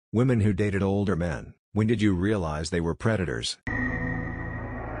Women who dated older men, when did you realize they were predators?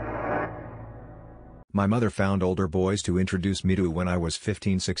 My mother found older boys to introduce me to when I was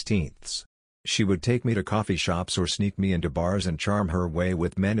 15/16. She would take me to coffee shops or sneak me into bars and charm her way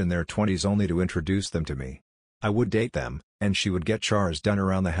with men in their 20s only to introduce them to me. I would date them, and she would get chores done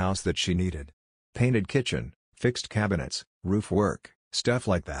around the house that she needed. Painted kitchen, fixed cabinets, roof work, stuff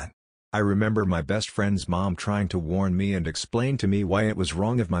like that. I remember my best friend's mom trying to warn me and explain to me why it was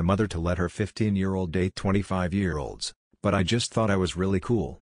wrong of my mother to let her 15-year-old date 25-year-olds, but I just thought I was really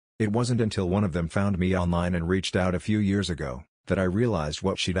cool. It wasn't until one of them found me online and reached out a few years ago, that I realized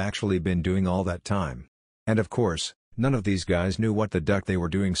what she'd actually been doing all that time. And of course, none of these guys knew what the duck they were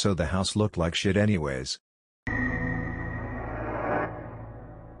doing, so the house looked like shit anyways.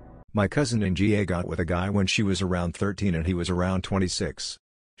 My cousin Nga got with a guy when she was around 13 and he was around 26.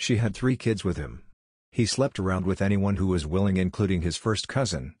 She had 3 kids with him. He slept around with anyone who was willing, including his first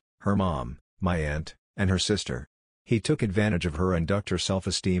cousin, her mom, my aunt, and her sister. He took advantage of her and ducked her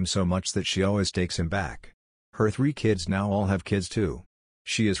self-esteem so much that she always takes him back. Her 3 kids now all have kids too.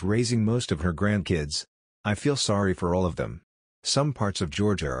 She is raising most of her grandkids. I feel sorry for all of them. Some parts of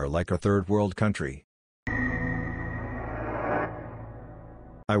Georgia are like a third world country.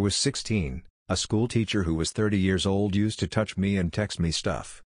 I was 16, a school teacher who was 30 years old used to touch me and text me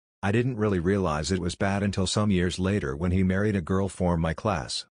stuff. I didn't really realize it was bad until some years later when he married a girl from my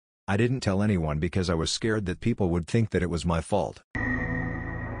class. I didn't tell anyone because I was scared that people would think that it was my fault.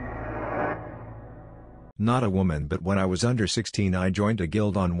 Not a woman, but when I was under 16 I joined a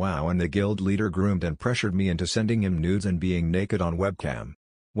guild on WoW and the guild leader groomed and pressured me into sending him nudes and being naked on webcam.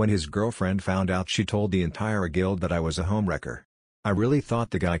 When his girlfriend found out, she told the entire guild that I was a homewrecker. I really thought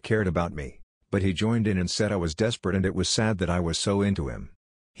the guy cared about me, but he joined in and said I was desperate, and it was sad that I was so into him.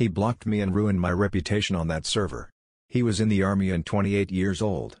 He blocked me and ruined my reputation on that server. He was in the army and 28 years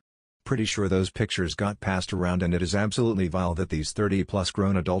old. Pretty sure those pictures got passed around, and it is absolutely vile that these 30-plus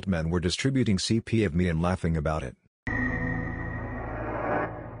grown adult men were distributing CP of me and laughing about it.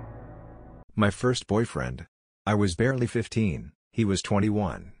 My first boyfriend. I was barely 15, he was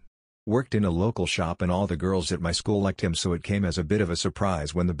 21. Worked in a local shop and all the girls at my school liked him, so it came as a bit of a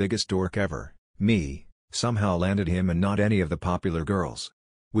surprise when the biggest dork ever, me, somehow landed him and not any of the popular girls.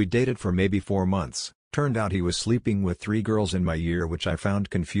 We dated for maybe 4 months. Turned out he was sleeping with 3 girls in my year, which I found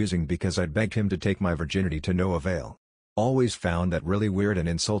confusing because I'd begged him to take my virginity to no avail. Always found that really weird and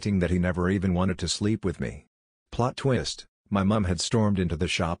insulting that he never even wanted to sleep with me. Plot twist, my mom had stormed into the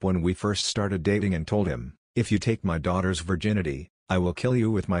shop when we first started dating and told him, "If you take my daughter's virginity, I will kill you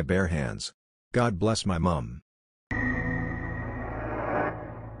with my bare hands." God bless my mom.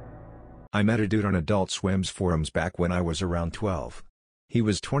 I met a dude on Adult Swim's forums back when I was around 12. He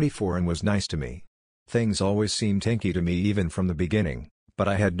was 24 and was nice to me. Things always seemed hinky to me even from the beginning, but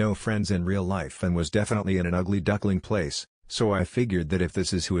I had no friends in real life and was definitely in an ugly duckling place, so I figured that if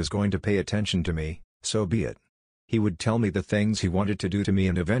this is who is going to pay attention to me, so be it. He would tell me the things he wanted to do to me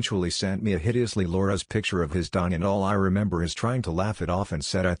and eventually sent me a hideously Laura's picture of his dong, and all I remember is trying to laugh it off and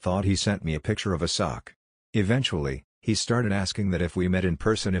said I thought he sent me a picture of a sock. Eventually, he started asking that if we met in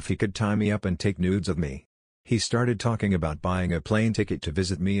person if he could tie me up and take nudes of me. He started talking about buying a plane ticket to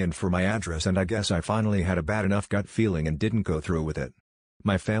visit me and for my address, and I guess I finally had a bad enough gut feeling and didn't go through with it.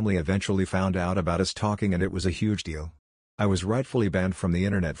 My family eventually found out about us talking and it was a huge deal. I was rightfully banned from the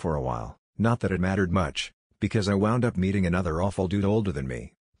internet for a while, not that it mattered much, because I wound up meeting another awful dude older than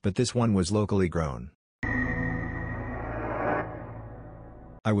me, but this one was locally grown.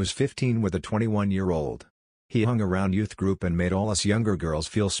 I was 15 with a 21-year-old. He hung around youth group and made all us younger girls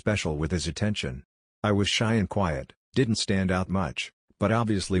feel special with his attention. I was shy and quiet, didn't stand out much, but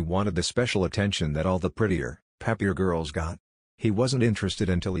obviously wanted the special attention that all the prettier, peppier girls got. He wasn't interested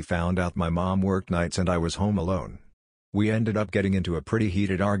until he found out my mom worked nights and I was home alone. We ended up getting into a pretty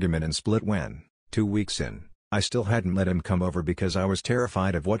heated argument and split when, 2 weeks in, I still hadn't let him come over because I was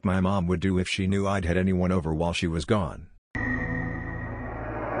terrified of what my mom would do if she knew I'd had anyone over while she was gone.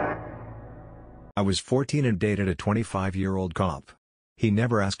 I was 14 and dated a 25-year-old cop. He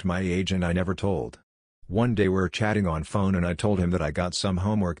never asked my age and I never told. One day we're chatting on phone and I told him that I got some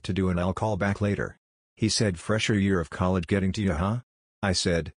homework to do and I'll call back later. He said, "Fresher year of college getting to you, huh?" I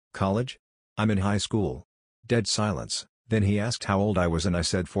said, "College? I'm in high school." Dead silence. Then he asked how old I was and I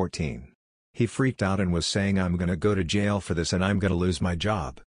said 14. He freaked out and was saying I'm gonna go to jail for this and I'm gonna lose my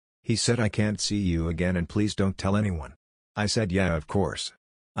job. He said, "I can't see you again and please don't tell anyone." I said, "Yeah, of course."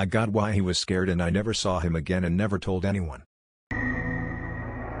 I got why he was scared and I never saw him again and never told anyone.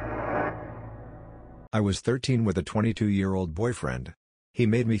 I was 13 with a 22-year-old boyfriend. He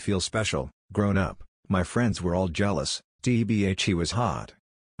made me feel special, grown up, my friends were all jealous, tbh he was hot.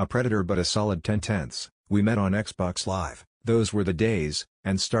 A predator but a solid 10/10. We met on Xbox Live, those were the days,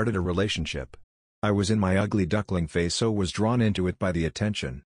 and started a relationship. I was in my ugly duckling phase, so was drawn into it by the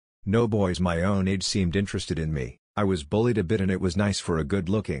attention. No boys my own age seemed interested in me. I was bullied a bit and it was nice for a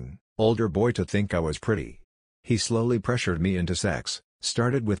good-looking, older boy to think I was pretty. He slowly pressured me into sex,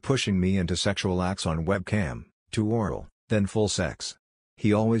 started with pushing me into sexual acts on webcam, to oral, then full sex.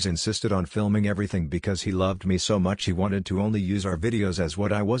 He always insisted on filming everything because he loved me so much he wanted to only use our videos, as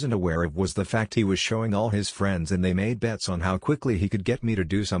what I wasn't aware of was the fact he was showing all his friends and they made bets on how quickly he could get me to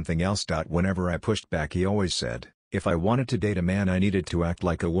do something else. Whenever I pushed back, he always said, if I wanted to date a man I needed to act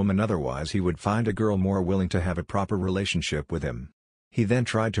like a woman, otherwise he would find a girl more willing to have a proper relationship with him. He then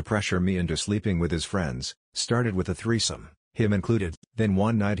tried to pressure me into sleeping with his friends, started with a threesome, him included. Then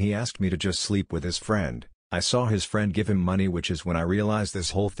one night he asked me to just sleep with his friend. I saw his friend give him money, which is when I realized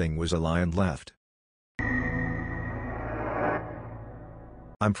this whole thing was a lie and left.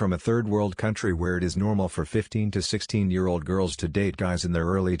 I'm from a third world country where it is normal for 15 to 16-year-old girls to date guys in their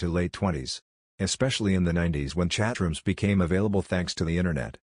early to late 20s. Especially in the 90s when chatrooms became available thanks to the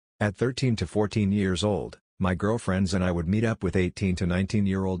internet. At 13 to 14 years old, my girlfriends and I would meet up with 18 to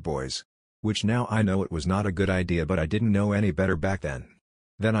 19-year-old boys. Which now I know it was not a good idea, but I didn't know any better back then.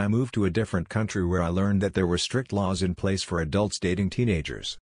 Then I moved to a different country where I learned that there were strict laws in place for adults dating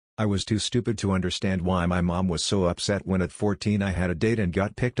teenagers. I was too stupid to understand why my mom was so upset when at 14 I had a date and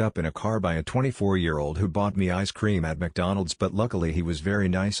got picked up in a car by a 24-year-old who bought me ice cream at McDonald's, but luckily he was very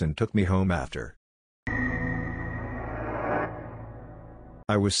nice and took me home after.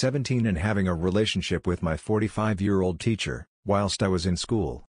 I was 17 and having a relationship with my 45-year-old teacher, whilst I was in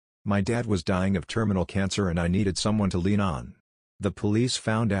school. My dad was dying of terminal cancer and I needed someone to lean on. The police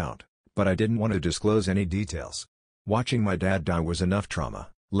found out, but I didn't want to disclose any details. Watching my dad die was enough trauma,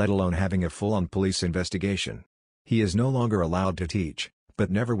 let alone having a full-on police investigation. He is no longer allowed to teach,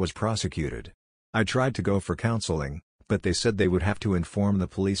 but never was prosecuted. I tried to go for counseling, but they said they would have to inform the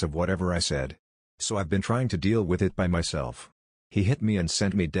police of whatever I said. So I've been trying to deal with it by myself. He hit me and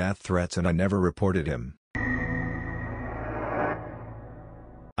sent me death threats and I never reported him.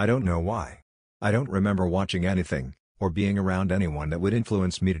 I don't know why. I don't remember watching anything, or being around anyone that would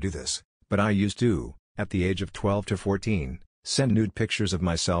influence me to do this, but I used to, at the age of 12 to 14, send nude pictures of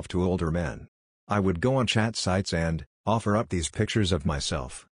myself to older men. I would go on chat sites and offer up these pictures of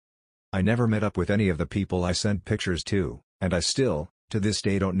myself. I never met up with any of the people I sent pictures to, and I still, to this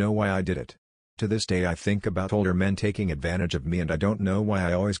day, don't know why I did it. To this day I think about older men taking advantage of me and I don't know why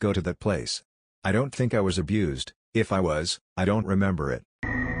I always go to that place. I don't think I was abused. If I was, I don't remember it.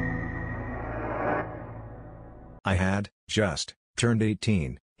 I had just turned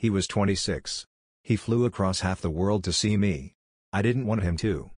 18, he was 26. He flew across half the world to see me. I didn't want him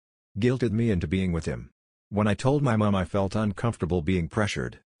to. Guilted me into being with him. When I told my mom I felt uncomfortable being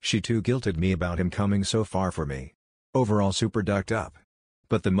pressured, she too guilted me about him coming so far for me. Overall super ducked up.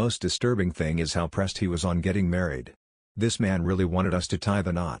 But the most disturbing thing is how pressed he was on getting married. This man really wanted us to tie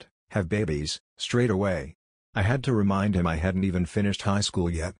the knot, have babies, straight away. I had to remind him I hadn't even finished high school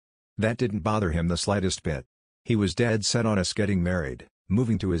yet. That didn't bother him the slightest bit. He was dead set on us getting married,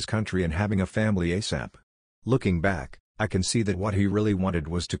 moving to his country and having a family ASAP. Looking back, I can see that what he really wanted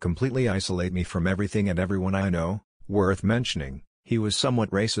was to completely isolate me from everything and everyone I know. Worth mentioning, he was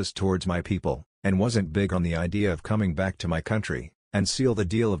somewhat racist towards my people, and wasn't big on the idea of coming back to my country, and seal the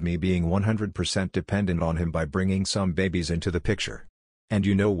deal of me being 100% dependent on him by bringing some babies into the picture. And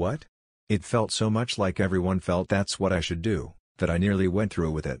you know what? It felt so much like everyone felt that's what I should do, that I nearly went through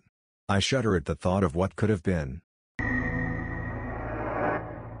with it. I shudder at the thought of what could have been.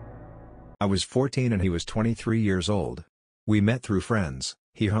 I was 14 and he was 23 years old. We met through friends,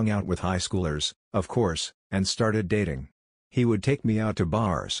 he hung out with high schoolers, of course, and started dating. He would take me out to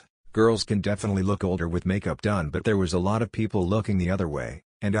bars. Girls can definitely look older with makeup done, but there was a lot of people looking the other way,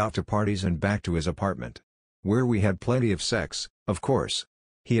 and out to parties and back to his apartment. Where we had plenty of sex, of course.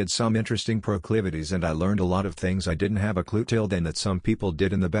 He had some interesting proclivities and I learned a lot of things I didn't have a clue till then that some people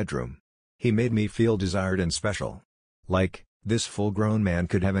did in the bedroom. He made me feel desired and special. Like, this full-grown man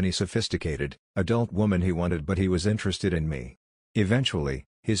could have any sophisticated, adult woman he wanted, but he was interested in me. Eventually,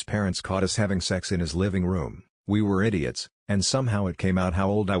 his parents caught us having sex in his living room. We were idiots, and somehow it came out how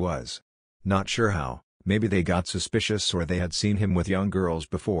old I was. Not sure how, maybe they got suspicious or they had seen him with young girls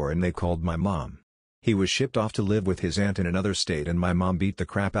before and they called my mom. He was shipped off to live with his aunt in another state and my mom beat the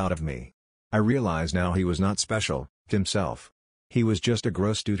crap out of me. I realize now he was not special, himself. He was just a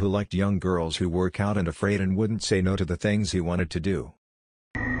gross dude who liked young girls who work out and afraid and wouldn't say no to the things he wanted to do.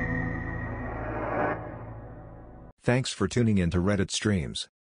 Thanks for tuning in to Reddit Streams.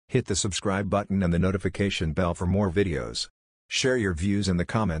 Hit the subscribe button and the notification bell for more videos. Share your views in the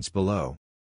comments below.